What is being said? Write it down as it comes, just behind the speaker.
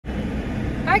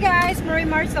Hi guys, Marie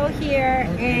Marcel here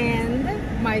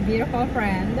and my beautiful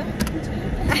friend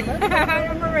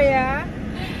Maria.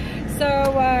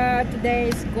 So today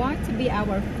is going to be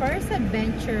our first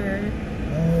adventure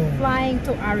flying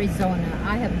to Arizona.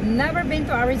 I have never been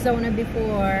to Arizona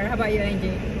before. How about you,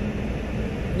 Angie?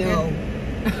 No.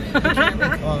 I can't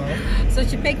recall. So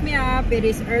she picked me up. It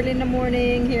is early in the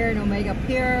morning here in Omega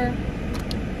Pier,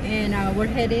 and we're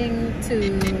heading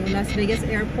to Las Vegas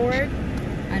Airport,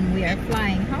 and we are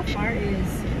flying. How far is?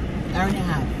 Hour and a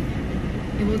half.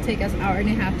 It will take us hour and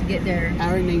a half to get there.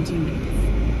 Hour and 19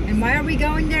 minutes. And why are we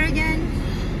going there again?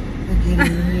 We're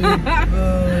getting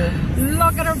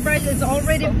Look at her breast. It's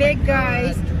already big,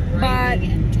 guys. But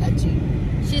and touching.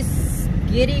 she's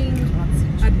getting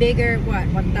a bigger, what,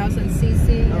 1000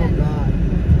 cc? Oh God.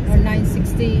 Or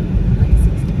 960.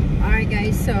 Alright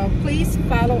guys, so please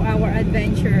follow our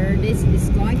adventure. This is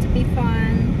going to be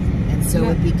fun. And so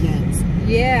it begins.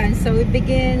 Yeah, and so it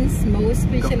begins, most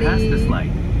especially go past this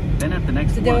light, then at the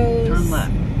next one, turn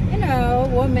left. You know,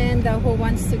 women who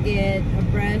wants to get a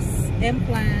breast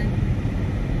implant.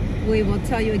 We will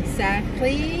tell you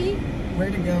exactly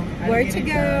Where to go,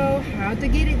 how to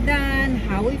get it done,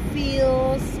 how it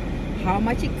feels, how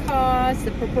much it costs,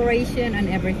 the preparation and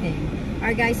everything.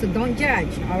 Alright guys, so don't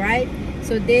judge, alright?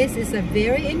 So this is a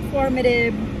very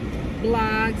informative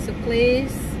vlog, so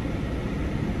please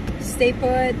stay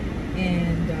put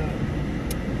and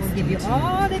we'll give you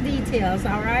all the details,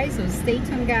 alright? So stay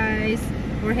tuned guys,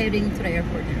 we're heading to the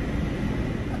airport now.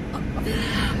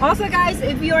 Also guys,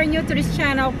 if you are new to this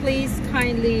channel, please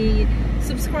kindly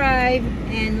subscribe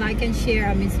and like and share.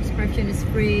 I mean, subscription is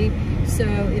free, so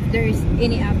if there is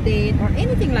any update or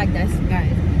anything like that,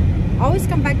 guys, always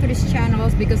come back to these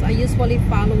channels because I usually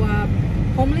follow up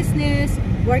homelessness,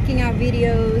 working out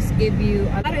videos, give you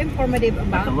a lot of informative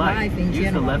about life in general.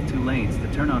 Use the left 2 lanes to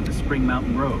turn onto Spring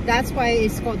Mountain Road. That's why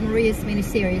it's called Maria's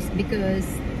Miniseries, because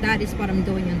that is what I'm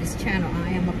doing on this channel. I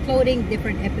am uploading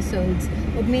different episodes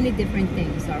of many different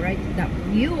things, all right, that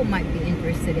you might be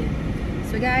interested in.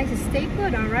 So guys, stay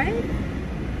put, all right?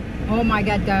 Oh my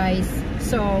God, guys.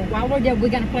 So while we're there, we're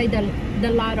gonna play the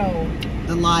lotto.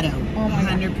 The lotto. Oh my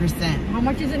 100%. How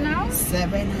much is it now?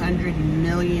 $700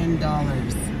 million.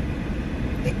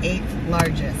 The 8th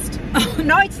largest.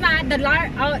 No, it's not. The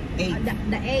eighth.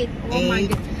 The eighth. Oh my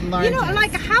God. Largest. You know,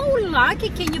 like how lucky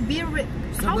can you be?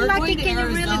 So how lucky can you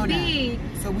really be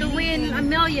to win $1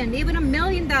 million, even $1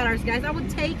 million, guys? I would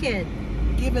take it.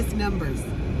 Give us numbers.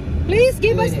 Please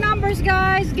give us numbers,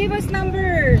 guys. Give us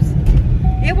numbers.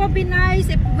 It would be nice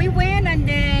if we win and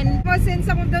then we'll send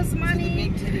some of those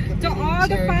money to all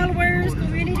the followers who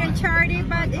really need charity.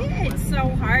 But it's so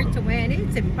hard to win.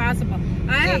 It's impossible.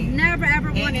 I have never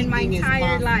ever won in my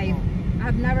entire life. I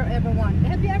have never ever won.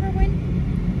 Have you ever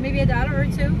won? Maybe $1 or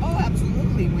 $2? Oh,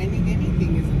 absolutely. Winning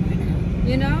anything is a winner.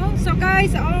 You know? So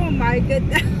guys, oh my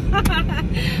goodness.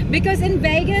 Because in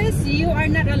Vegas, you are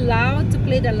not allowed to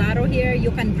play the lotto here.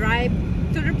 You can drive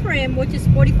to the Prim, which is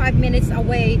 45 minutes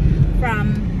away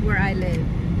from where I live.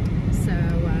 So,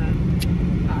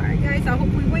 alright guys, I hope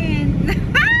we win.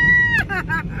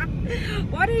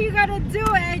 What are you gonna do,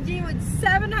 Angie, with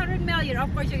 $700 million?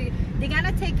 Of course, they're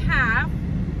gonna take half.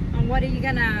 And what are you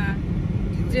gonna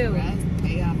do?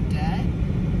 Pay off debt.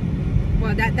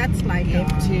 Well, that's like give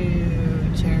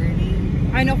to charity.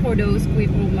 I know for those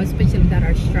people, especially that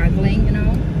are struggling, you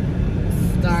know.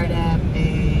 Start up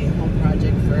a home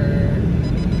project for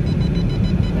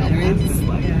veterans.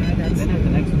 Yeah, that's then at the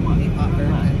next one.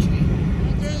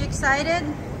 Are you excited?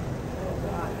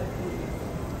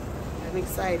 I'm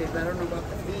excited, but I don't know about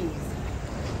the fees.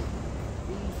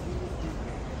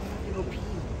 Go pee.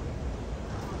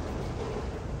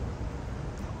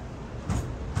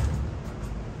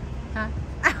 Huh?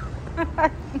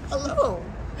 Hello.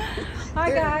 Hi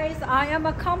guys, I am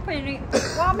accompanying.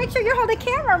 Well, make sure you hold the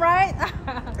camera, right?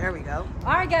 There we go.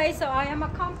 All right, guys. So I am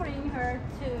accompanying her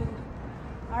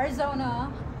to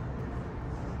Arizona.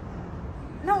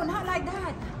 No, not like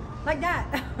that. Like that.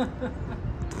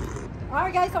 All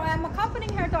right, guys. So I am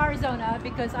accompanying her to Arizona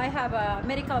because I have a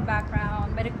medical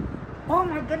background. Oh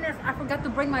my goodness! I forgot to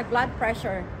bring my blood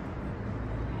pressure.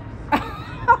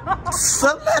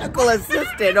 Some medical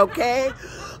assistant, okay?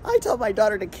 I told my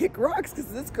daughter to kick rocks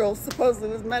because this girl supposedly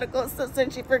was medical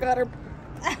assistant. She forgot her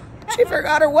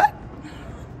what?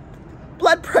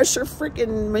 Blood pressure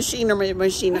freaking machine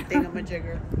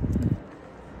thingamajigger.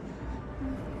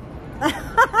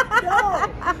 No!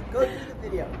 Go do the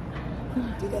video.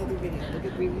 Do the other video. Look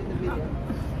at review the video.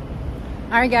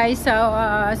 Alright guys,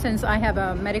 so since I have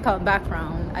a medical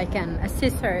background, I can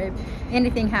assist her if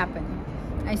anything happens.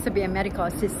 I used to be a medical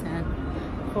assistant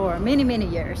for many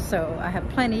years, so I have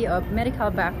plenty of medical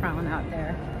background out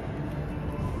there.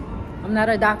 I'm not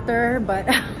a doctor, but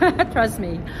trust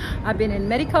me, I've been in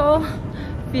medical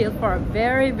field for a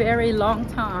very long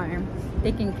time,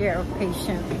 taking care of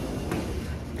patients.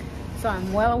 So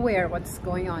I'm well aware of what's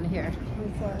going on here.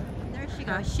 There she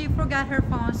goes. She forgot her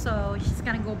phone, so she's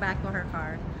gonna go back to her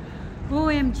car.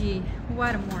 OMG,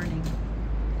 what a morning.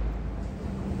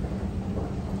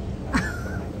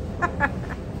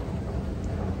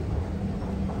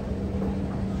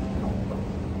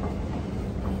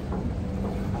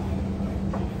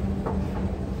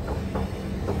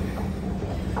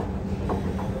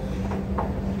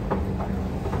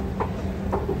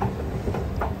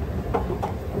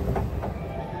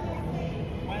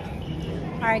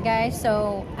 Alright guys,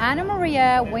 so Anna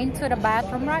Maria went to the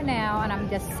bathroom right now and I'm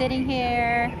just sitting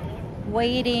here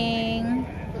waiting.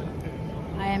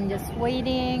 I am just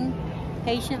waiting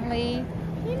patiently.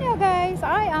 You know guys,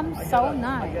 I am so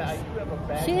nice.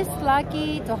 She's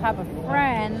lucky to have a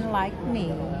friend like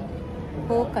me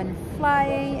who can fly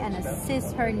and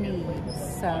assist her needs.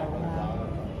 So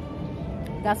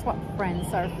that's what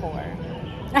friends are for.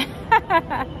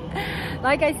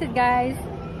 Like I said guys,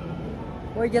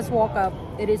 we just woke up.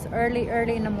 It is early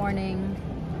in the morning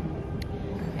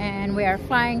and we are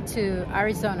flying to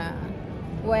Arizona.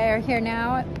 We're here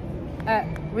now at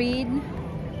Reed,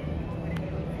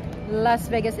 Las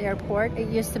Vegas Airport. It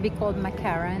used to be called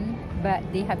McCarran, but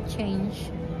they have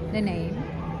changed the name.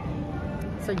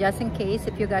 So just in case,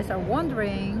 if you guys are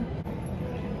wondering,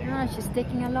 she's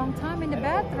taking a long time in the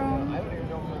bathroom.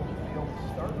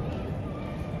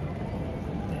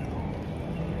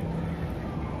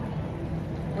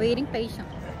 Waiting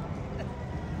patiently.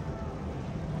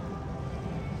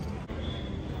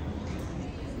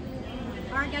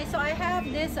 Alright guys, so I have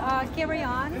this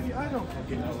carry-on.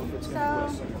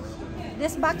 So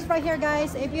this box right here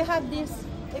guys, if you have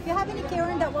any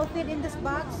carry-on that will fit in this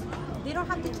box, they don't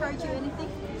have to charge you anything.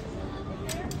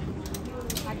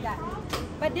 Like that.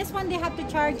 But this one they have to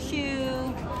charge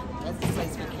you. That's the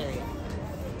size we carry.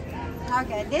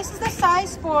 Okay, this is the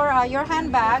size for your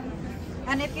handbag.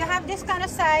 And if you have this kind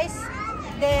of size,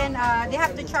 then they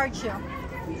have to charge you.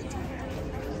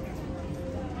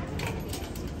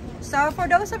 So for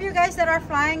those of you guys that are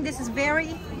flying, this is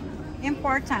very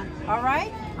important. All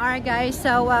right guys,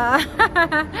 so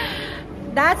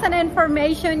that's an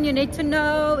information you need to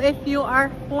know if you are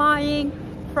flying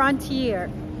Frontier.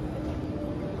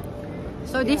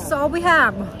 So this is all we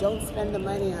have. Don't spend the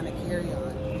money on a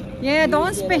carry-on. Yeah,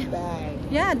 don't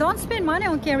spend money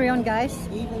on carry-on guys.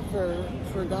 Even for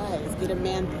guys, get a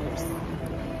man purse.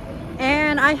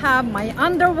 And I have my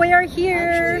underwear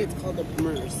here. Actually, it's called a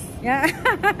purse. Yeah.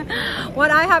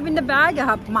 What I have in the bag, I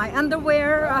have my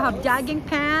underwear, I have jogging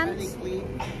pants. Are they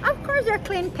clean? Of course they're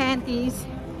clean panties.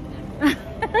 Are they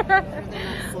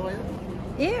not soiled?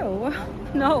 Ew,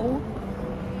 no.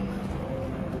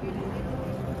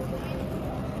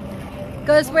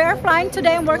 Because we're flying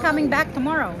today and we're coming back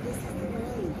tomorrow.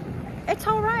 It's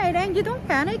alright, Angie, don't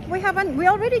panic. We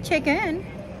already checked in.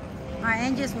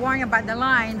 Angie's worrying about the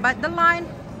line, but the line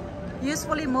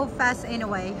usually move fast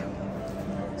anyway.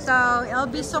 So it'll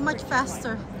be so much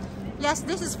faster. Yes,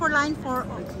 this is for line for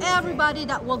everybody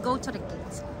that will go to the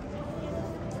gates.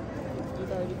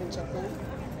 You've already been checked in?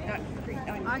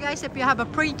 Alright guys, if you have a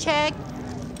pre-check,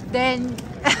 then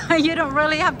you don't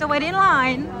really have to wait in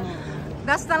line.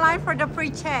 That's the line for the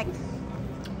pre-check.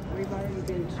 We've already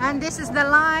been checked. And this is the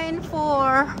line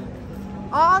for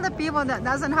all the people that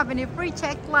doesn't have any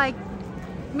pre-check, like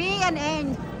me and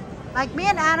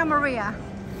Anna Maria.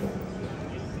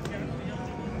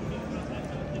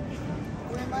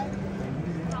 Where am I?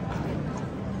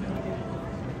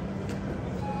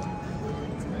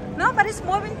 No, but it's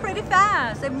moving pretty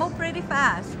fast. They move pretty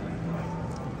fast.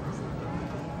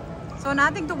 So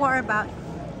nothing to worry about.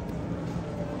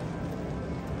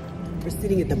 We're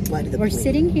sitting at the butt of the We're plane.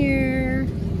 sitting here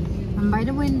by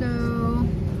the window.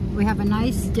 We have a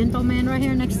nice gentleman right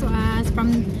here next to us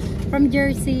from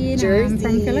Jersey. And I'm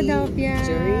from Philadelphia.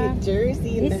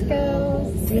 Jersey in East the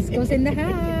house. Coast. East Coast in the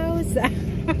house.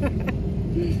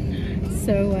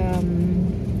 So,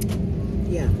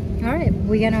 yeah. all right,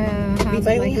 we're gonna have. We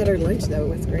finally had our lunch though.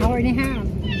 It was great. Hour and a half.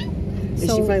 And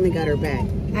So she finally got her bag.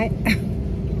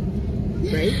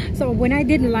 Right? So when I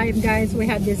did live, guys, we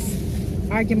had this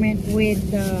argument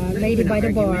with the lady by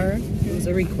the bar. It was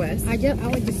a request. I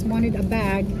just wanted a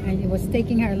bag, and it was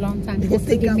taking her a long time Well, just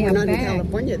to thank give God me we're a not in bag.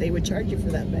 California. They would charge you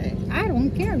for that bag. I don't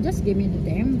care. Just give me the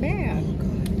damn bag. Oh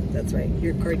God, that's right.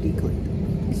 Your card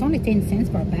declined. It's only 10 cents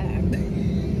for a bag.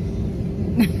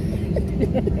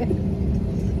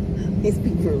 These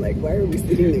people are like, why are we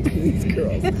sitting next to these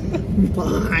girls?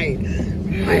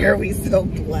 Why are we so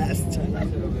blessed?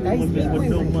 Women with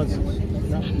no muzzles.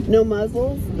 No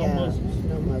muzzles? No Yeah. muzzles.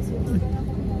 No muzzles.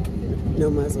 No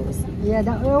muzzles. Yeah,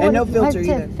 that And no filter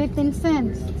either. 15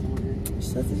 cents.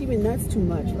 That's even, that's too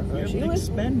much for her. You're She a big was,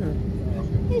 spender.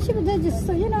 Yeah, she was just,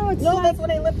 so, you know, it's no, like, that's what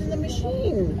I left in the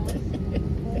machine.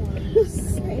 I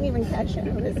didn't even catch it.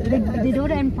 they do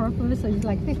that on purpose, so it's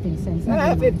like 15 cents. not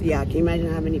Yeah, even 50. Yeah, can you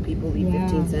imagine how many people eat Yeah.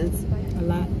 15 cents? a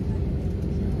lot.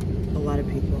 A lot of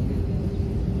people.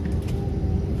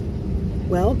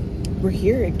 Well, we're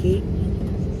here at Gate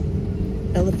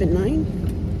Elephant 9.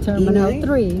 Terminal E9.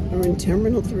 3. We're in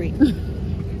Terminal 3.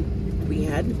 We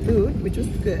had food, which was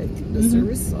good. The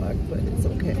service sucked, but it's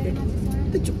okay.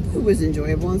 The food was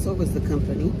enjoyable, and so was the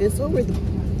company. And so were the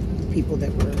people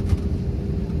that were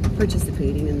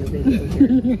participating in the video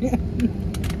here.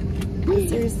 But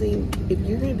seriously, if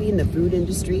you're going to be in the food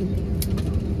industry,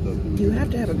 you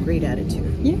have to have a great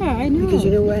attitude. Yeah, I know. Because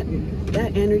you know what?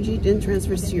 That energy then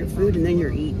transfers to your food, and then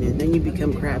you're eating it. Then you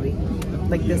become crabby.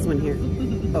 Like this one here.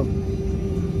 Oh.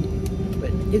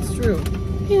 But it's true.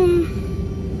 Yeah.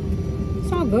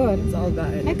 It's all good. It's all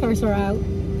about I energy. curse her out.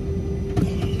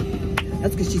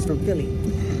 That's because she's from Philly.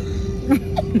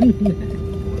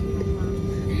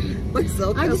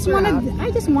 So I just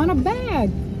want a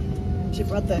bag. She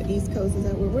brought the East Coast. Is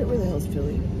that where the hell's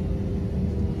Philly?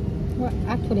 We're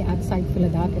actually outside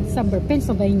Philadelphia, suburb,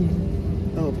 Pennsylvania.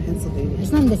 Oh, Pennsylvania.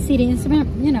 It's not in the city. It's,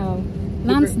 you know,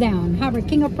 Lansdowne, Harvard,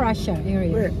 King of Prussia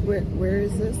area. Where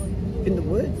is this? In the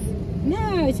woods?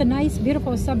 No, it's a nice,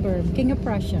 beautiful suburb, King of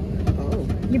Prussia. Oh.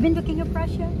 You been to King of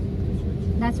Prussia?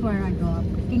 That's where I grew up,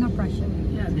 King of Prussia.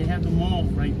 Yeah, they have the mall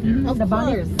right there. Of the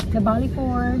course. Bali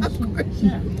Forge.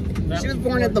 Yeah. She was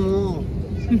born at the mall.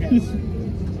 Yes.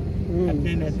 I've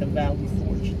been at the Valley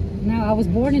Forge. No, I was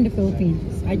born in the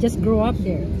Philippines. I just grew up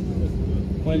there.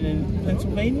 When in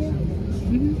Pennsylvania?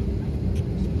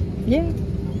 Yeah.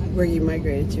 Where you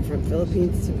migrated to from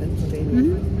Philippines to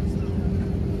Pennsylvania.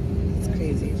 It's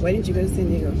crazy. Why didn't you go to San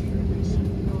Diego?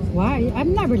 Why? I've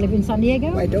never lived in San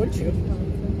Diego. Why don't you?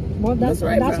 Well, that's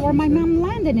where my mom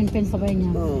landed in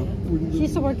Pennsylvania. Oh. She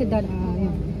used to work at that,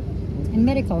 in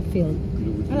medical field.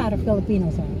 A lot of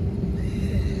Filipinos are.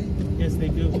 Yes, they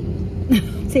do.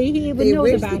 See, he even They knows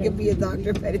wish about you it. could be a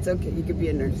doctor, but it's okay. You could be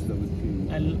a nurse. A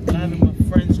lot of my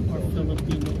friends are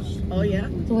Filipinos. Oh, yeah?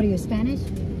 So what are you, Spanish?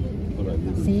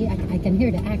 See, I can hear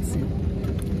the accent.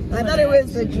 I thought it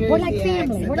was the Jersey We're like family.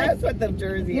 accent. We're That's what the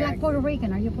Jersey You're like accent. Puerto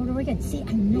Rican. Are you Puerto Rican? See,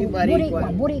 I know. You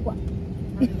Boricua. Boricua.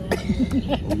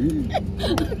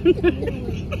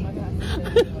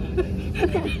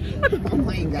 Oh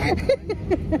my God.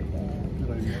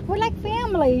 We're like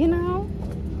family, you know?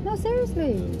 No,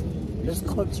 seriously. There's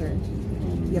culture.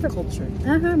 You have culture.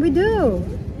 We do.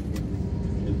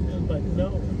 But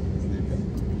no.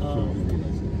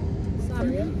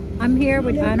 I'm here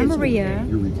with Anna Maria,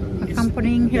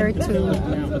 accompanying her to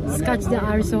Scottsdale,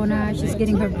 Arizona. She's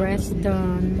getting her breast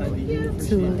done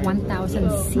to 1,000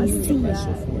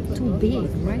 cc. Too big,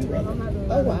 right?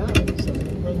 Oh, wow.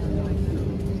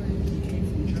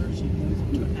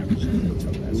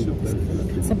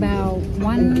 It's about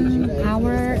 1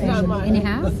 hour and a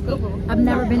half. I've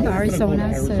never been to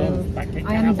Arizona, so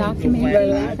I am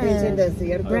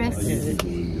documenting her breast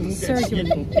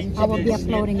surgery. I will be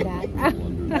uploading that.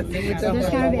 So there's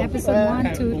gonna be episode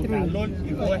 1, 2, 3. I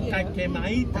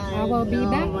will be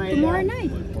back tomorrow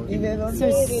night.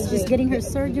 So she's getting her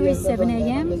surgery 7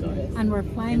 a.m. and we're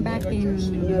flying back in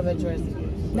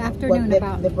the afternoon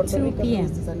about 2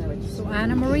 p.m. So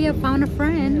Anna Maria found a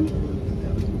friend.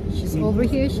 She's over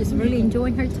here. She's really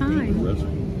enjoying her time.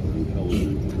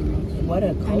 What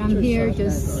a And culture I'm here shock.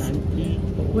 just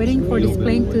waiting for this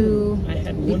plane to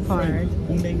depart.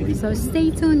 So stay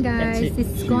tuned, guys. This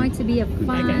is going to be a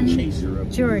fun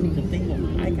journey.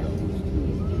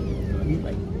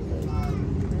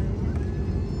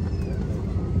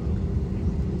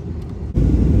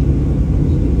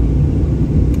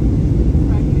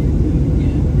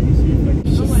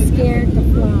 She's scared to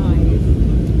fly.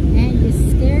 And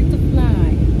is scared to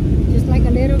fly. Just like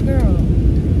a little girl.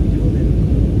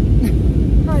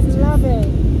 I love it.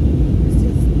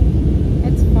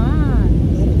 It's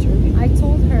fun. I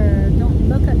told her, don't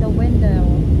look at the window.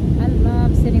 I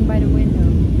love sitting by the window.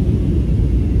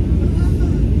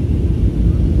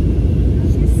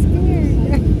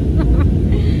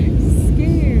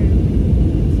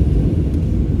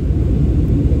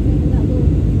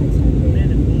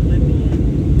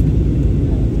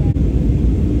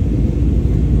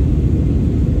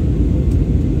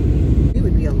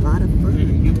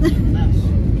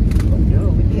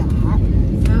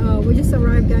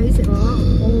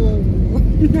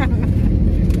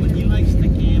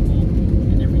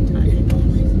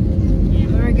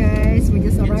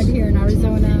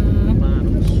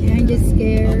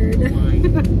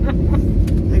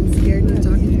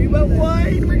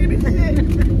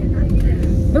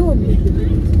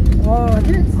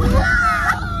 Get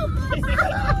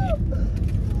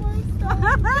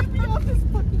me off this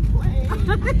fucking plane.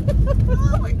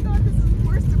 Oh my god, this is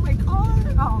worse than my car.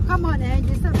 Oh, come on, Ed.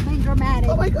 You're so being dramatic.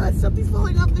 Oh my god, something's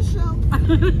falling off the shelf.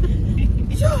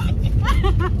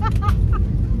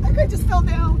 That guy just fell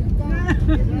down.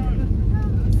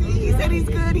 See, he said he's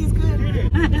good, he's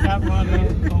good. Got run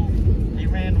over. They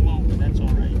ran them over, that's all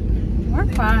right. We're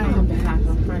fine.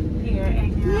 Here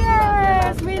and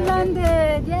Yes, we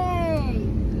landed. Yay.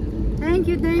 Thank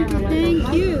you, thank you,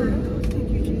 thank you.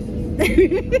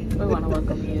 we want to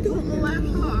welcome you.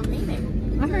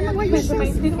 I don't know why you're so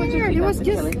scared. It was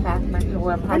just a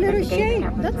little shake.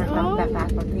 That's all.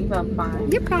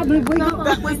 You probably wiggle.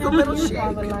 That was the little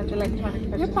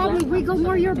shake. You probably wiggle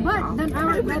more your butt than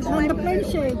our butt on the plane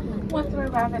shake. Once we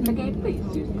arrive at the gate, please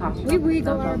use caution. We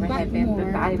wiggle our butt more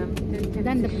than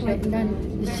the plane,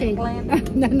 than the shake,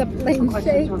 than the plane Questions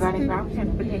shake. regarding route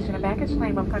transportation and baggage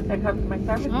claim or contact customer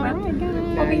service. All right, We'll be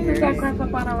guys. back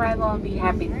upon arrival and be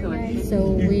happy to assist.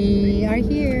 So we are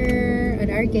here at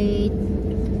our gate.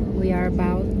 We are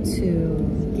about to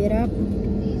get up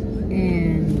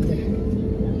and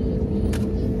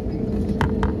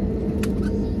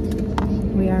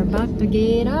we are about to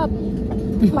get up.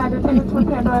 Flight attendants will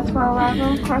handle us for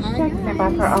arrival. Cross check, stand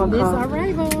by for all This calls.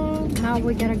 arrival. Now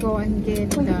we're gonna go and get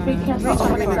Please be careful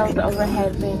opening those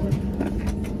overhead bins.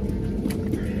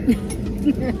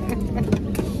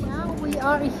 Now we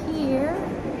are here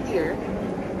Here.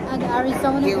 at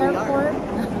Arizona Here we are.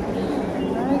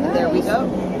 Airport. There we go.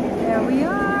 There we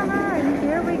are, and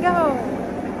here we go.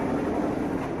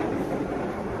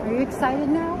 Are you excited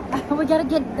now? We gotta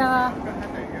get the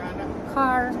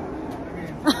car.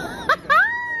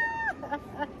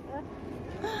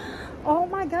 Oh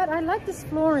my god, I like this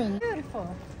flooring.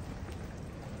 Beautiful.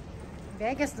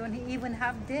 Vegas don't even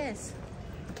have this.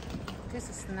 This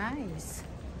is nice.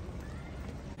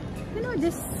 You know,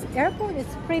 this airport is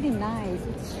pretty nice.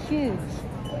 It's huge.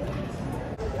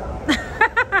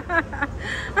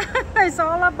 It's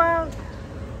all about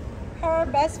her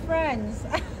best friends.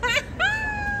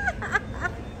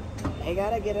 I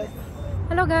gotta get us.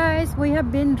 Hello guys, we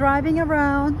have been driving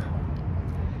around.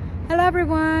 Hello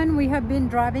everyone, we have been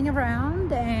driving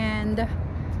around and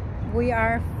we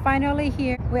are finally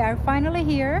here. We are finally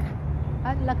here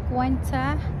at La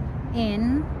Cuenta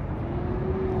Inn.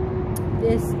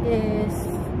 This is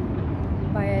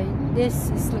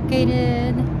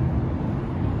located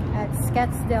at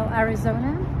Scottsdale,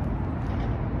 Arizona.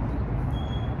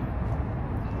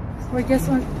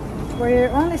 We're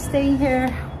only staying here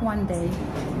one day.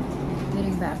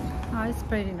 Getting back. Oh, it's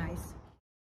pretty nice.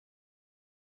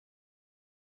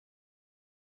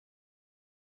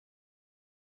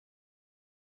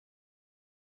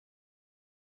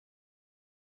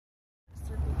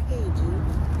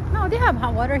 No, they have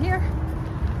hot water here.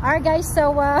 Alright guys,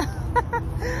 so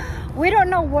we don't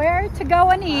know where to go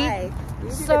and eat. Hi. We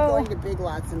ended So- up going to Big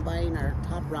Lots and buying our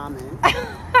top ramen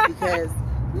because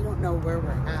we don't know where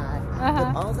we're at.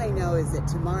 But all I know is that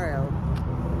tomorrow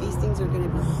these things are going to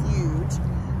be huge,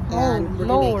 and we're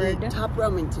going to eat top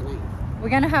ramen tonight. We're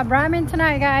gonna have ramen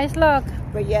tonight, guys. Look,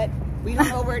 But yet we don't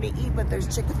know where to eat. But there's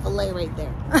chicken fillet right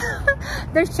there.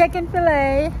 there's chicken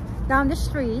fillet down the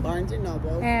street, Barnes and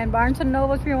Noble. and Barnes and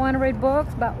Noble if you want to read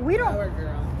books. But we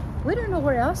don't know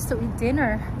where else to eat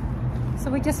dinner.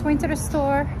 So we just went to the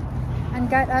store and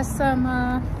got us some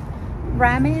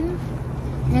ramen,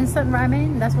 instant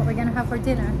ramen. That's what we're gonna have for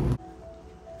dinner.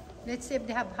 Let's see if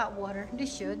they have hot water. They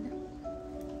should.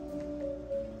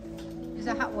 Is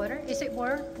that hot water? Is it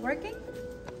working?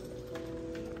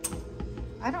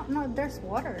 I don't know if there's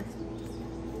water.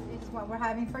 It's what we're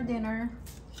having for dinner.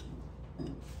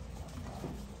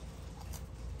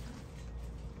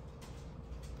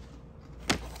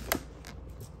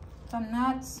 Some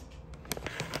nuts,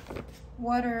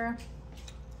 water,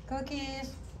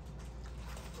 cookies.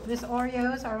 These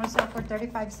Oreos are on sale for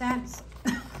 35 cents.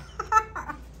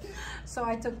 So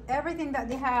I took everything that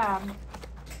they have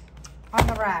on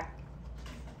the rack.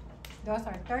 Those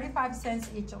are 35 cents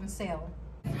each on sale.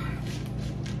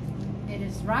 It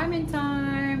is ramen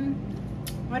time.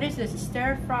 What is this?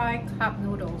 Stir-fry cup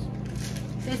noodles.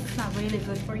 This is not really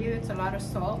good for you. It's a lot of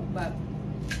salt, but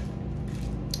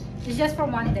it's just for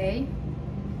one day.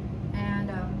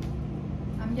 And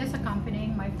I'm just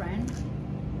accompanying my friend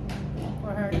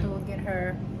for her to get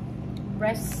her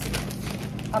breast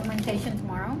augmentation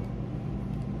tomorrow.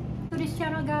 To this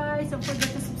channel, guys, don't forget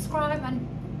to subscribe and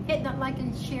hit that like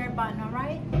and share button,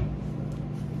 alright?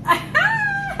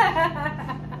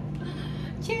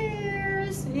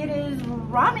 Cheers! It is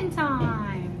ramen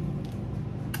time!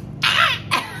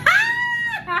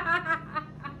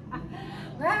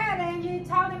 Go ahead, Angie. already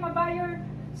told them about your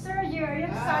surgery. Are you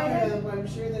excited? I'm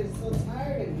sure they're so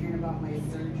tired of hearing about my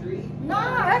surgery. No,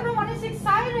 everyone is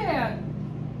excited.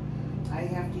 I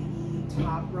have to eat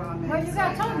top ramen. Well, you gotta so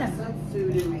I tell have them. some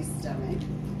food in my stomach.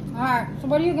 Alright, so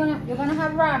what are you gonna, you're gonna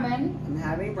have ramen. I'm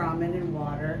having ramen and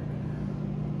water,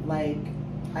 like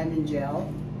I'm in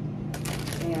jail.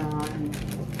 And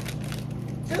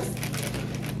just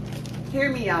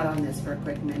hear me out on this for a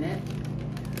quick minute.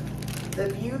 The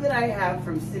view that I have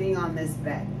from sitting on this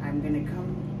bed, I'm gonna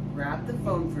come grab the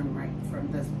phone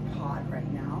from this pod right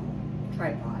now,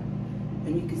 tripod,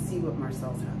 and you can see what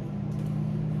Marcel's having.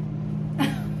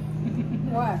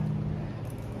 What?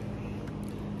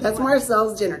 That's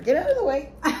Marcel's dinner. Get out of the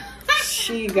way.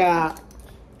 She got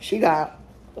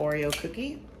Oreo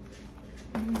cookie.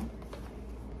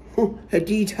 A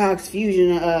detox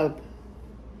fusion of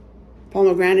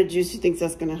pomegranate juice. She thinks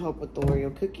that's gonna help with the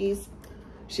Oreo cookies.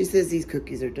 She says these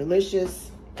cookies are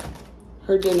delicious.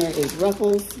 Her dinner is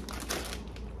Ruffles.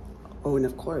 Oh, and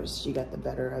of course, she got the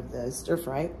better of the stir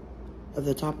fry of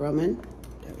the top ramen.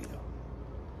 There we go.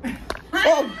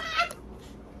 Oh!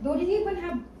 Do they even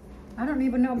have, I don't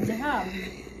even know what they have.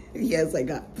 Yes, I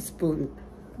got a spoon.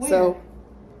 Where? So,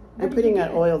 Where I'm did putting you an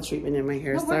get it? oil treatment in my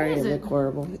hair. No, where Sorry is to it? look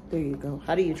horrible. There you go.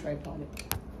 How do you tripod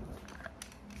it?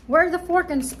 Where's the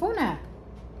fork and spoon at?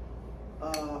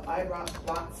 I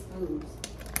bought spoons.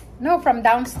 No, from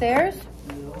downstairs?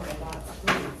 No, I bought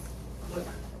spoons. Look.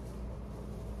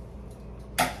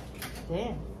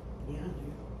 Damn. Yeah,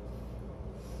 dude.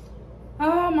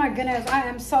 Oh my goodness, I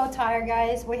am so tired,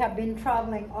 guys. We have been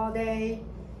traveling all day.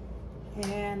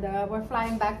 And we're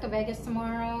flying back to Vegas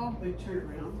tomorrow. Wait, turn it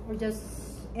around. We're just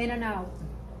in and out.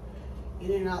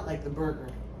 In and out like the burger.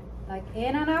 Like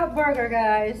In-N-Out Burger,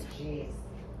 guys. Jeez.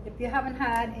 If you haven't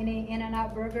had any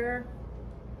In-N-Out Burger,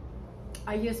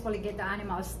 I usually get the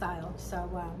animal style. So,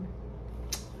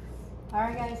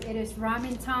 alright guys, it is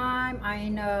ramen time. I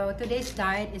know today's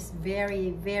diet is very,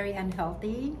 very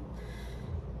unhealthy.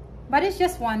 But it's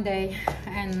just one day.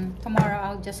 And tomorrow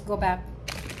I'll just go back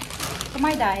to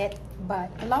my diet. But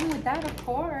along with that, of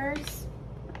course,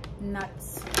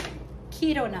 nuts.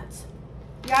 Keto nuts.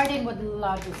 Yarden would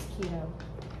love this keto.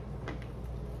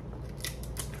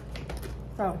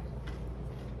 So,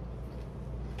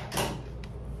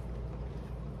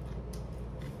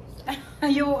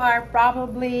 you are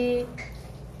probably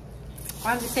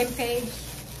on the same page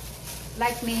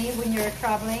like me when you're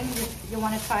traveling. You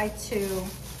want to try to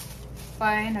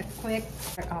find a quick,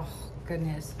 oh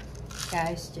goodness,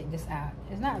 guys, check this out.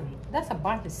 It's not, that's a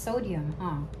bunch of sodium,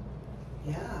 huh?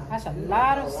 Yeah. That's a dude,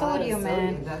 lot of sodium,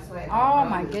 man. That's why Oh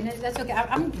my goodness, that's okay.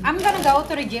 I'm gonna go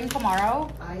to the gym tomorrow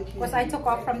because I took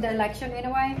off from the election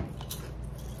anyway.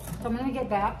 So I'm gonna get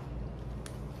that.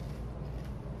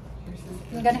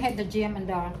 I'm gonna hit the gym and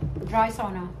the dry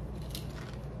sauna.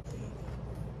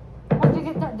 Where'd you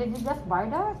get that? Did you just buy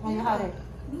that? Or you had it?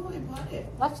 No, I bought it.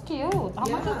 That's cute. How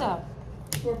much is Yeah. that?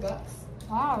 $4.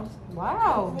 Wow.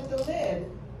 Wow. With the lid.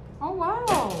 Oh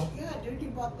wow. Yeah, dude, you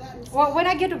bought that. Instead. Well, when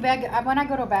I go to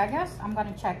Vegas, I'm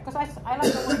gonna check because I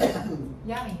like the word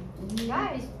yummy.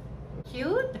 Guys,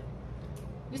 cute.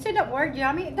 You say that word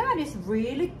yummy? That is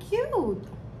really cute.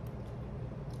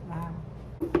 Wow.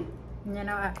 You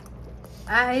know,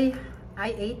 I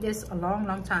ate this a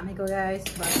long time ago, guys.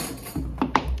 But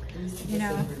you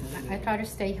know, I try to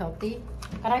stay healthy.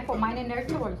 Can I put mine in there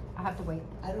too, or I have to wait?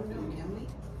 I don't know, can we?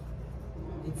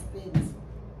 It spins.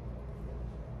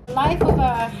 Life of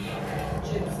a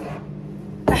Gypsy.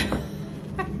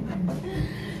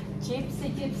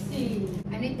 gypsy.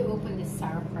 I need to open this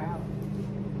sauerkraut.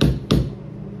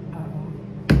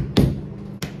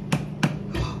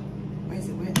 Why is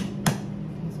it wet?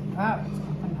 Wow, it's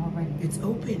open already. It's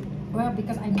open. Well,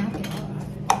 because I knocked it off.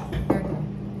 There we go.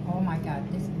 Oh my God,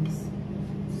 this is.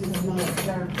 This is not a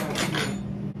sauerkraut.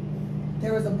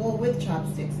 There was a bowl with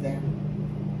chopsticks there.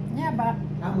 Yeah, but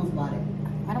I almost bought it.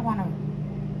 I don't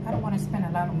want to spend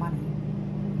a lot of money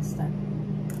and stuff.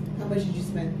 How much did you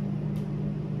spend?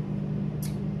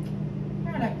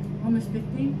 Like almost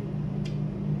 50. You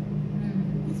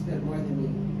spent more than me.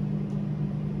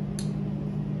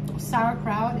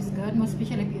 Sauerkraut is good, most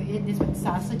especially if you eat this with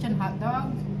sausage and hot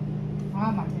dogs.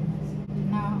 Oh my goodness.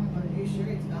 Now, Are you sure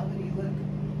it's velvety? Look.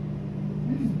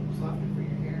 Softer for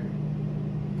your hair.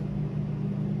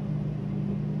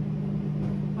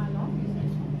 how long is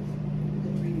this one? The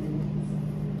 3 minutes.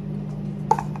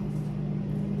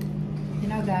 You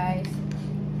know, guys,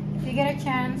 if you get a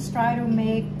chance, try to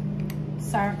make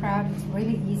sauerkraut. It's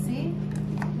really easy.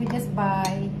 We just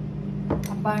buy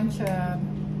a bunch of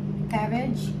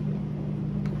cabbage,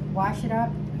 wash it up,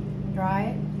 dry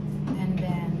it, and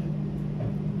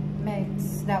then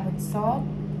Mix that with salt,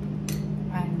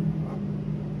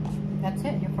 and that's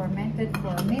it. You ferment it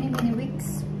for many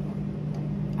weeks,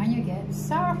 and you get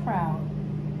sauerkraut.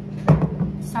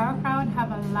 Sauerkraut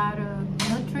have a lot of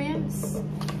nutrients,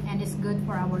 and it's good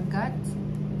for our gut.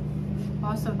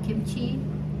 Also kimchi,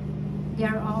 they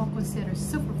are all considered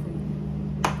superfood.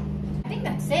 I think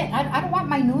that's it. I don't want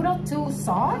my noodle too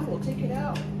soft. We'll take it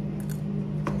out.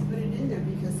 Just put it in there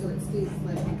because so it stays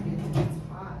like it's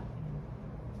hot.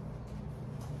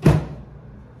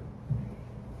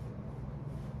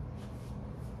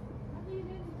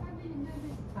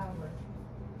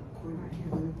 Corn right here.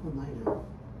 Let me put mine out.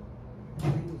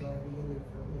 Mine was already in there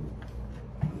for a minute.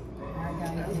 I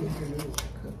got That it. was your noodles to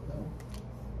cook though.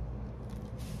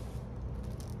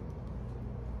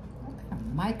 What kind of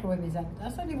microwave is that?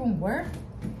 That's not even work.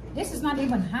 This is not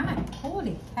even hot.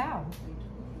 Holy cow.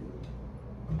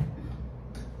 What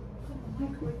kind of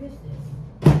microwave is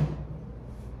this?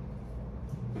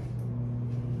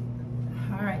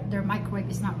 Alright, their microwave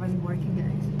is not really working,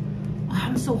 guys.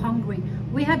 I'm so hungry.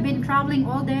 We have been traveling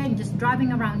all day and just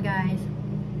driving around, guys.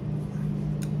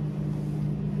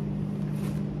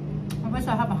 I wish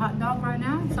I have a hot dog right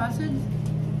now, sausage.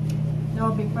 That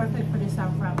would be perfect for this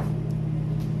sauerkraut.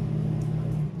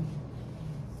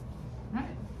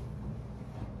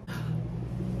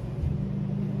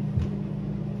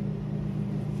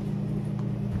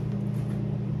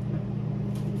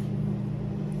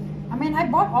 I mean, I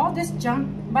bought all this junk,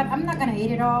 but I'm not gonna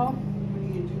eat it all. What are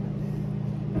you gonna do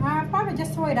with it? I'll probably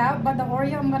just throw it out, but the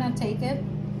Oreo, I'm gonna take it.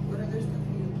 What other stuff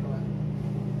are you gonna throw out?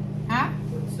 Huh?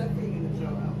 What stuff are you gonna throw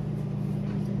out?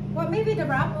 Well, maybe the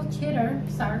apple cheddar,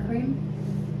 sour cream,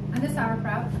 and the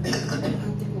sauerkraut. I don't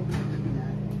think we'll be doing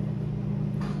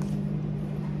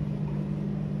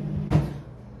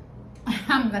that.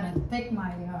 I'm gonna take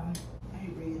my, I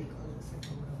didn't bring any clothes except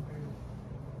for what I'm wearing.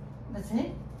 that's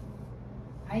it?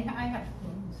 I have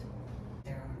clothes.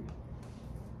 There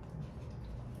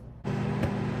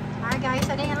Alright guys,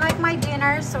 I didn't like my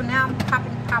dinner, so now I'm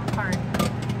popping popcorn.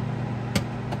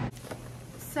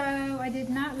 So, I did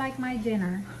not like my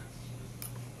dinner.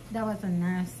 That was a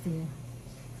nasty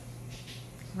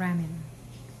ramen.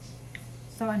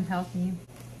 So unhealthy.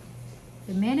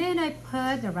 The minute I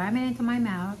put the ramen into my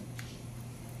mouth,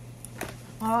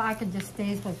 all I could just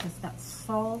taste was just that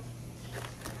salt.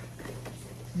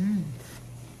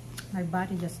 My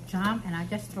body just jumped and I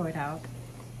just threw it out.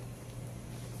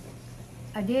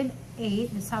 I did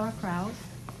eat the sauerkraut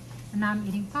and now I'm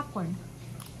eating popcorn.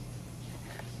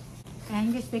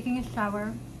 And just taking a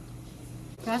shower.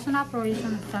 That's an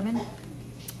operation at 7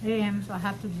 a.m. so I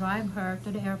have to drive her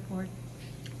to the airport.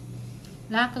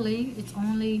 Luckily, it's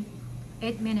only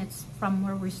 8 minutes from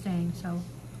where we're staying, so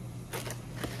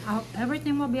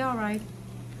everything will be all right.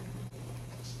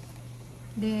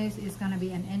 This is gonna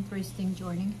be an interesting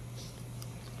journey,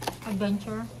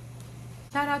 adventure.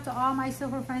 Shout out to all my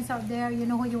silver friends out there. You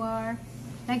know who you are.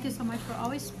 Thank you so much for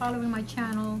always following my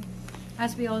channel.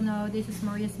 As we all know, this is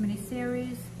Maria's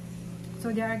Miniseries.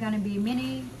 So there are gonna be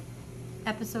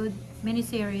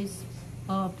mini-series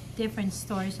of different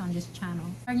stories on this channel.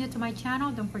 If you're new to my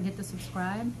channel, don't forget to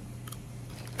subscribe.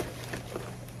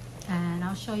 And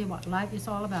I'll show you what life is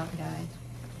all about, guys.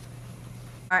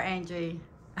 Alright, Angie.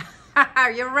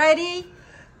 Are you ready?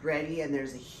 Ready, and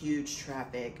there's a huge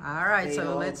traffic. All right, so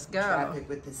fatal let's go. Traffic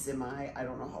with the semi. I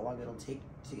don't know how long it'll take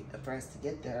for us to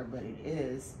get there, but it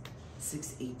is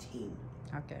 6:18.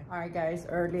 Okay. All right, guys,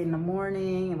 early in the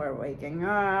morning, we're waking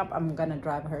up. I'm gonna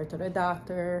drive her to the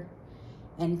doctor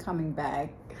and coming back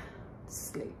to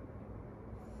sleep.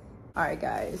 All right,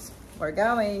 guys, we're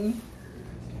going.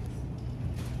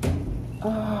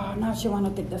 Oh, now she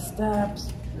wanna take the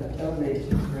steps. The elevator's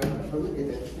forever. But look at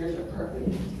that. There's a carpet.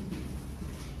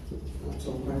 Not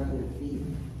so hard on your feet.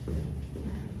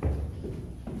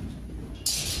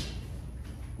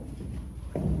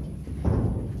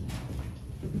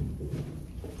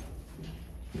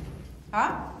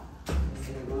 Huh? So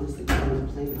as long as the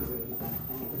camera's playing already back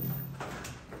home.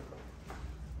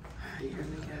 You hear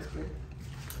me, Casper?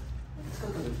 Let's go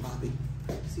to the lobby.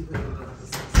 See what the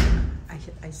breakfast is.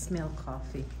 I smell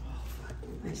coffee.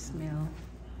 I smell.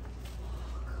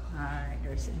 All right,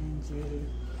 there's Angie.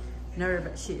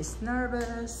 Nervous. She is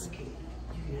nervous. Okay,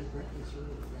 you can have breakfast. You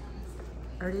want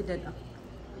breakfast? Already did.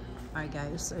 Alright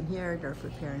guys, so here they're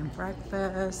preparing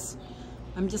breakfast.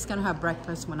 I'm just gonna have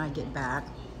breakfast when I get back.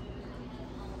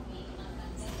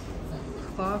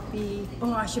 Coffee.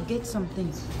 Oh, I should get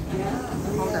something. Yeah.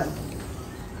 Hold on.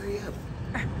 Hurry up.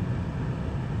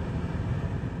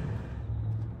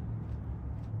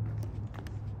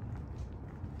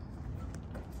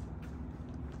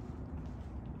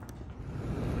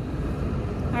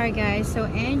 Alright guys, so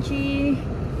Angie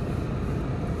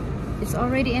is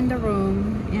already in the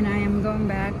room and I am going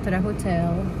back to the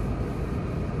hotel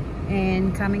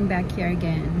and coming back here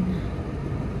again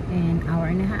in an hour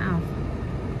and a half.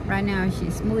 Right now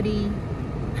she's moody,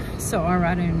 so I'd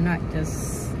rather not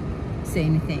just say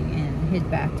anything and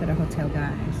head back to the hotel,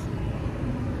 guys.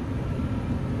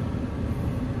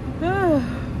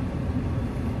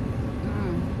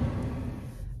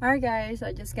 Alright guys,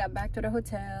 I just got back to the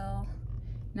hotel.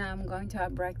 Now I'm going to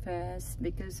have breakfast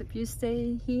because if you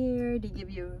stay here they give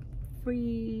you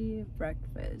free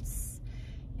breakfast.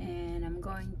 And I'm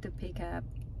going to pick up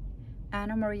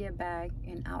Anna Maria back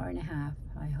in an hour and a half.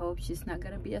 I hope she's not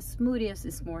gonna be as moody as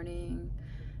this morning.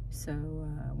 So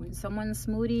when someone's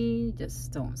moody,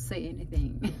 just don't say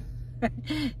anything.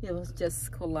 It'll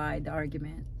just collide the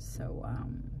argument. So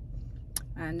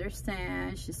I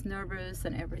understand she's nervous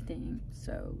and everything,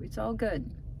 so it's all good.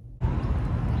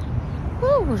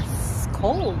 Woo, it's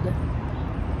cold.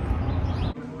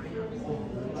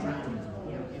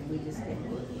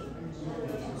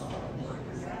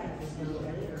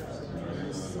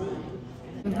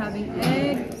 I'm having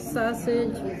egg,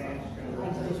 sausage,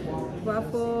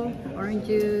 waffle, orange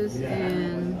juice,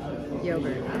 and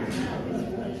yogurt.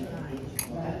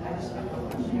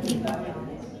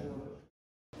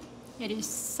 It is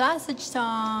sausage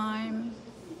time.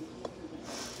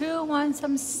 Who wants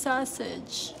some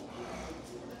sausage?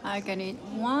 I can eat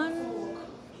 1,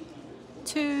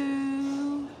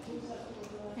 2,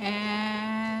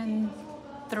 and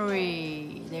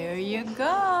 3. There you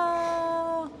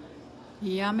go.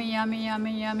 Yummy, yummy,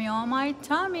 yummy, yummy on my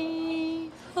tummy.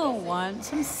 Who wants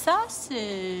some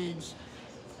sausage?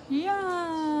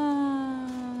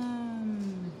 Yum.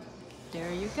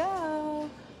 There you go.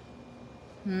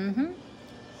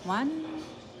 1,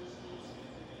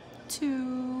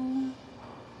 2,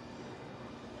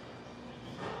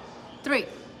 3.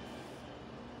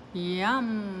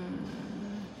 Yum.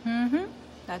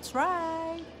 That's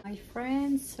right. My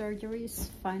friend's surgery is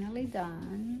finally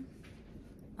done.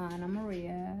 Anna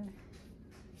Maria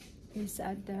is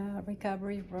at the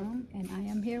recovery room and I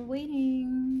am here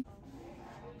waiting.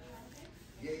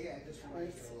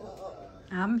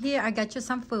 I'm here. I got you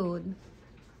some food.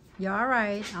 You're all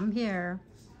right. I'm here.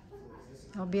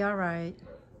 I'll be all right.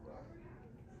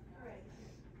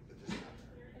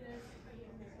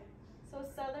 So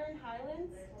Southern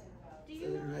Highlands? Do you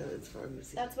Southern Highlands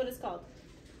Pharmacy. That's what it's called.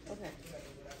 Okay.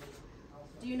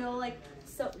 Do you know like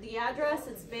the address?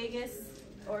 It's Vegas,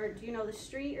 or do you know the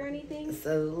street or anything?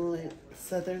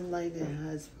 Southern Light and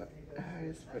Harrisburg.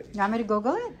 You want me to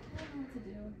Google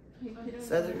it?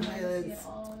 Southern Highlands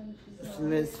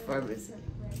Smith Pharmacy.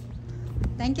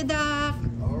 Thank you, Doc.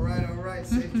 All right.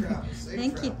 Safe travels. Safe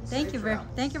Thank you. travels. Thank Safe you travels.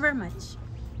 thank you very much.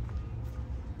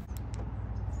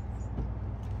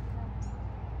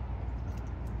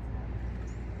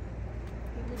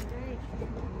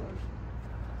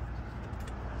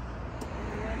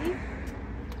 Ready?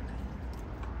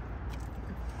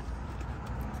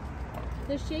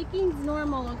 The shaking's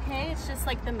normal, okay? It's just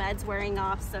like the med's wearing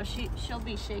off, so she'll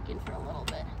be shaking for a little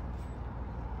bit.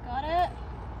 Got it?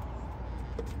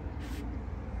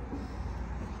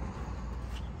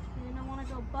 You're gonna want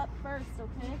to go butt first,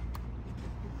 okay?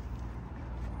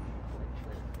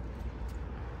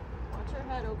 Watch your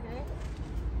head, okay?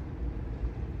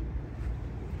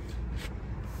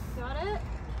 Got it?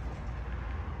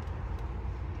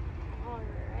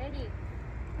 Alrighty.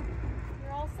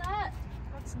 You're all set?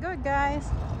 Looks good,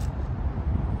 guys.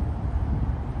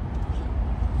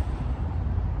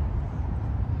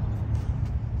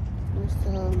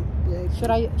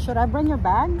 Should I bring your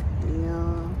bag?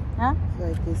 Yeah. Huh? So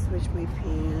I can switch my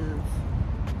pants.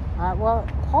 Well,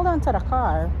 hold on to the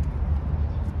car.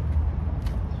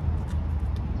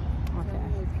 Okay.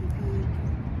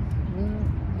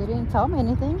 They didn't tell me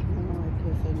anything. No, I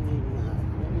guess I need not.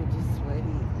 I'm just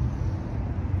sweaty.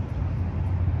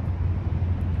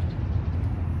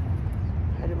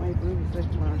 How do my boobs look,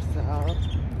 Marcel?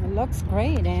 It looks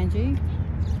great, Angie.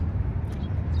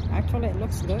 Actually, it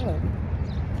looks good.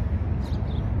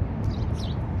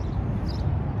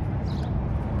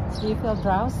 Do you feel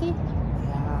drowsy?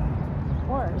 Yeah. Of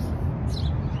course.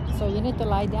 So you need to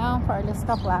lie down for at least a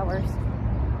couple hours.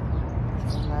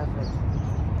 I love it.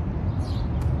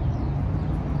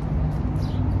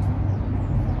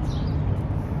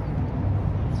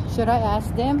 Should I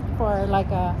ask them for like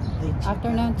a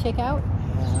afternoon checkout?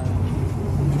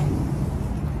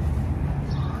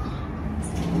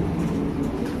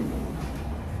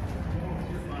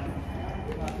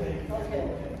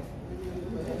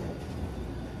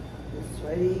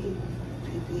 Sweaty,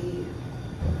 pee-pee.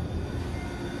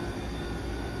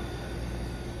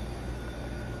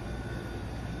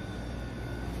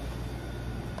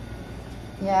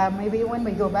 Yeah, maybe when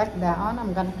we go back down,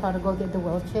 I'm gonna try to go get the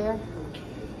wheelchair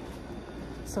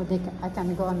so I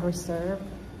can go on reserve.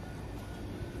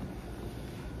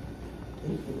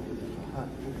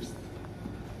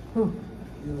 Who?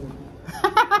 You.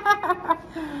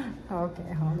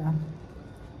 Okay, hold on.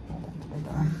 Hold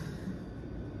on.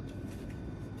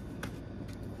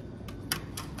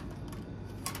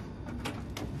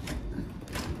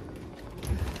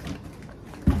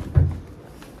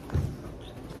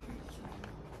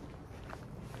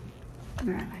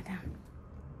 Right down.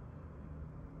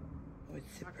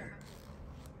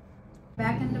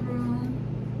 Back in the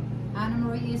room. Anna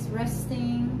Marie is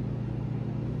resting.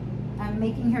 I'm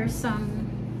making her some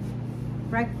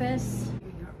breakfast.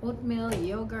 Oatmeal,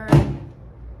 yogurt. I'm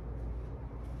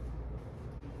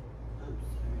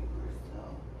sorry,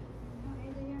 Marcel.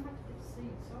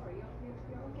 Sorry, you're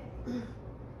okay.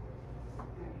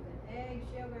 Eggs,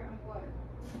 yogurt, and water.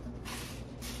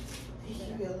 He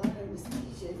gave me a lot of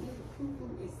anesthesia. You poo-poo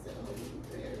me so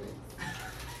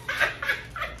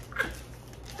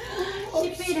She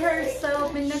feed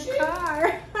herself in the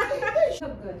car.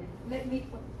 So good. Let me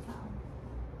put the towel.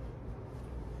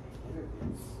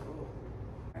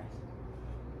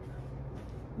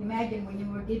 Imagine when you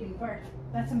were giving birth.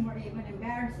 That's more even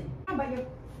embarrassing. But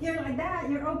you're like that.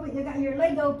 You're open. You got your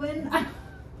leg open.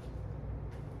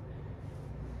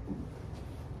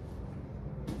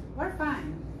 We're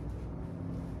fine.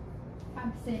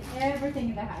 I'm seeing everything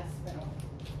in the hospital.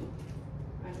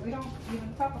 And we don't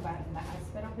even talk about it in the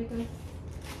hospital because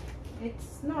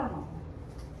it's normal.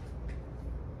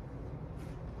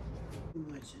 Too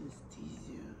much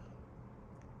anesthesia.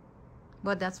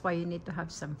 But that's why you need to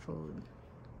have some food.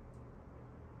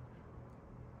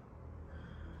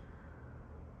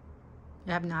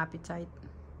 You have no appetite.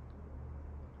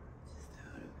 Just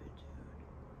out of it,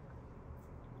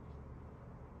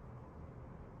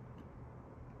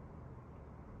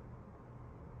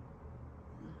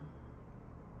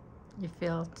 dude. You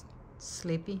feel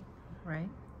sleepy, right?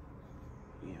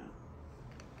 Yeah.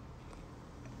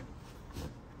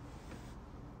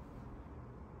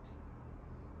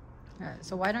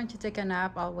 So why don't you take a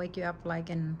nap? I'll wake you up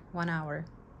like in 1 hour.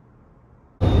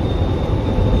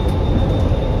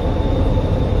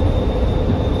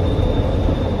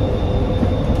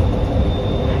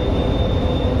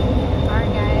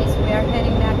 Alright guys, we are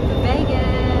heading back to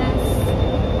Vegas.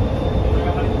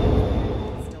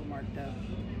 Still marked up.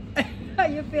 How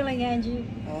you feeling, Angie?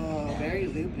 Oh, very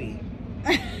loopy.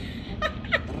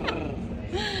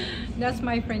 That's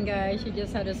my friend, guys. She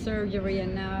just had a surgery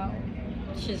and now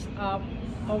she's up,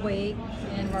 awake,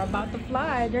 and we're about to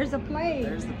fly. There's a plane.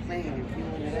 There's the plane. You're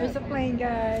feeling it There's a up. plane,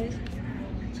 guys.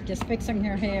 She's just fixing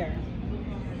her hair.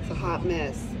 It's a hot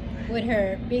mess. With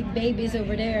her big babies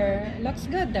over there. Looks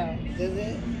good though. Does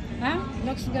it? Huh?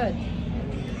 Looks good.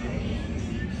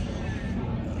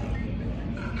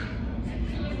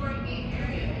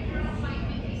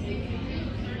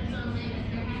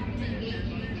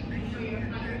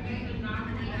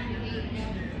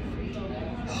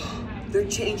 They're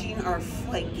changing our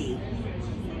flight gate.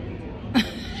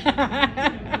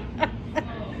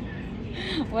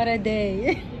 What a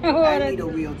day. I need a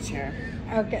wheelchair.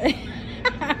 Okay.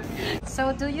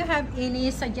 So do you have any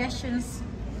suggestions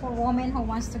for women who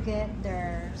wants to get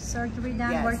their surgery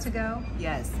done? Yes. Where to go?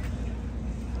 Yes.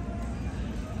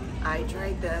 I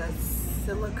tried the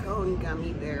silicone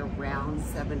gummy bear round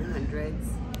 700s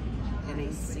and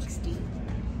a 60.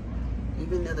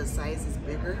 Even though the size is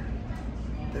bigger,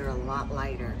 they're a lot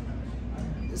lighter.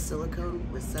 The silicone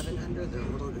was 700, they're a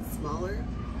little bit smaller,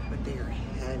 but they are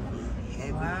heavy,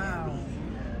 heavy, heavy.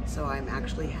 So I'm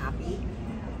actually happy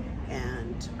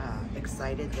and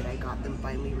excited that I got them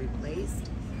finally replaced.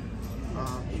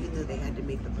 Even though they had to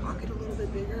make the pocket a little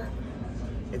bit bigger,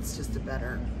 it's just a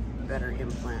better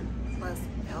implant. Plus,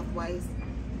 health-wise,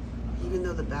 even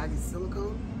though the bag is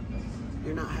silicone,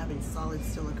 you're not having solid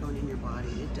silicone in your body.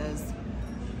 It does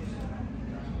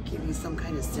give you some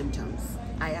kind of symptoms.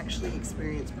 I actually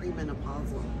experienced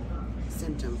premenopausal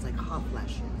symptoms like hot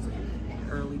flashes and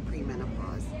early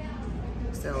premenopause.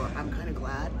 So I'm kind of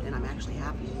glad and I'm actually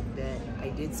happy that I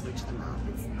did switch them out.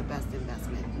 It's the best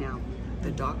investment. Now,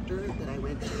 the doctor that I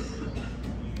went to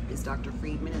is Dr.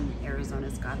 Friedman in Arizona,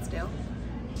 Scottsdale.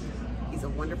 He's a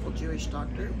wonderful Jewish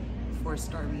doctor,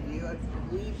 4-star review, I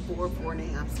believe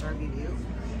 4.5 star review.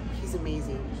 He's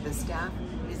amazing. The staff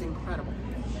is incredible.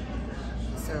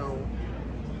 So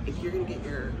if you're gonna get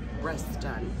your breasts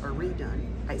done or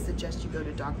redone, I suggest you go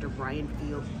to Dr. Brian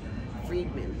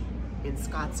Friedman in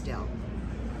Scottsdale.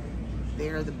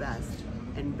 They're the best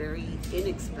and very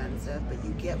inexpensive, but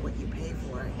you get what you pay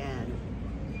for, and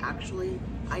actually,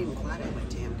 I am glad I went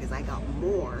to him because I got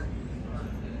more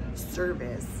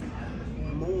service,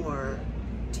 more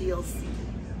TLC,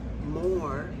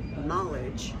 more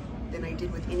knowledge than I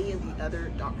did with any of the other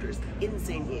doctors in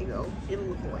San Diego, in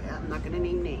La Jolla. I'm not going to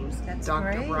name names. That's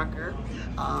Dr. great. Brucker.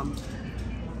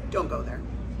 Don't go there.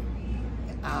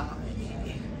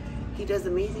 He does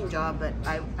an amazing job, but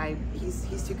he's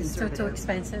too conservative. Too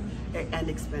expensive. And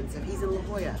expensive. He's in La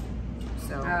Jolla.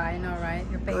 So I know, right?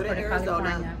 You're paying go for to the Arizona.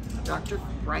 California. Dr.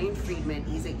 Brian Friedman.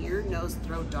 He's an ear, nose,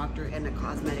 throat doctor and a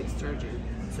cosmetic surgeon.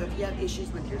 So if you have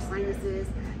issues with your sinuses,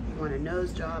 you want a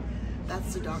nose job,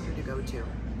 that's the doctor to go to.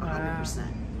 100%.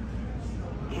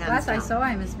 Plus, I down. saw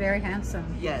him. He's very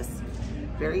handsome. Yes,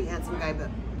 very handsome guy,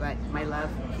 but my love,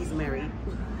 he's married.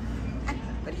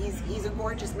 But he's a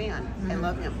gorgeous man. I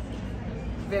love him.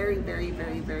 Very, very,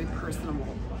 very, very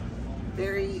personable.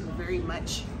 Very, very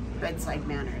much bedside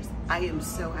manners. I am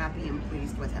so happy and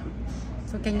pleased with him.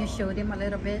 So can you show them a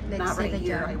little bit? Let's Not see right the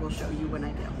here. job. I will show you when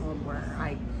I get home where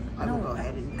I will go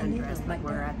ahead and a little undress, but like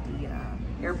we're that. at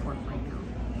the airport right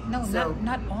now. No, So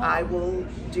not all. I will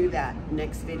do that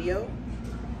next video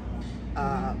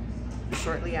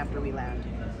shortly after we land.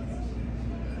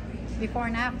 Before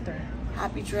and after.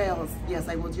 Happy trails. Yes,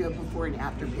 I will do a before and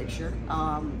after picture.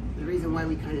 The reason why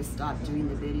we kind of stopped doing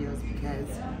the videos because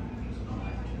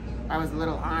I was a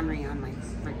little ornery on my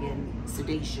friggin'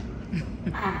 sedation.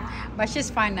 But she's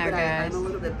fine now, But guys. I'm a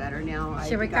little bit better now.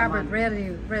 She recovered really,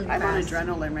 really I'm on fast.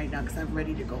 adrenaline right now because I'm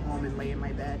ready to go home and lay in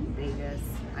my bed in Vegas.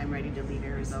 I'm ready to leave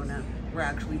Arizona. We're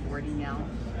actually boarding now.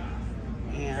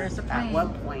 There's And a at plane.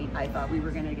 one point, I thought we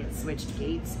were going to get switched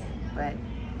gates, but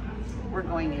we're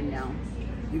going in now.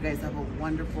 You guys have a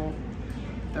wonderful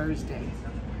Thursday.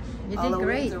 You did Halloween's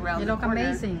great. around You the look corner.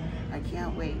 amazing. I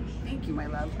can't wait. Thank you, my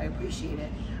love. I appreciate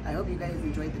it. I hope you guys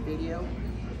enjoyed the video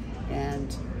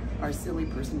and our silly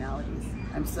personalities.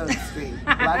 I'm so extreme.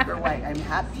 Black or white. I'm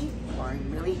happy, or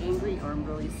I'm really angry, or I'm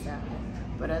really sad.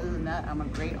 But other than that, I'm a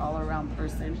great all-around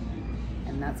person,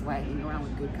 and that's why I hang around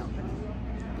with good company.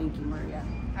 Thank you, Maria.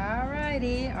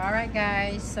 Alrighty. Alright,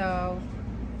 guys. So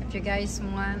if you guys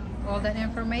want all that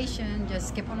information,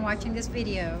 just keep on watching this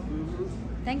video.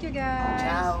 Thank you, guys.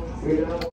 Ciao.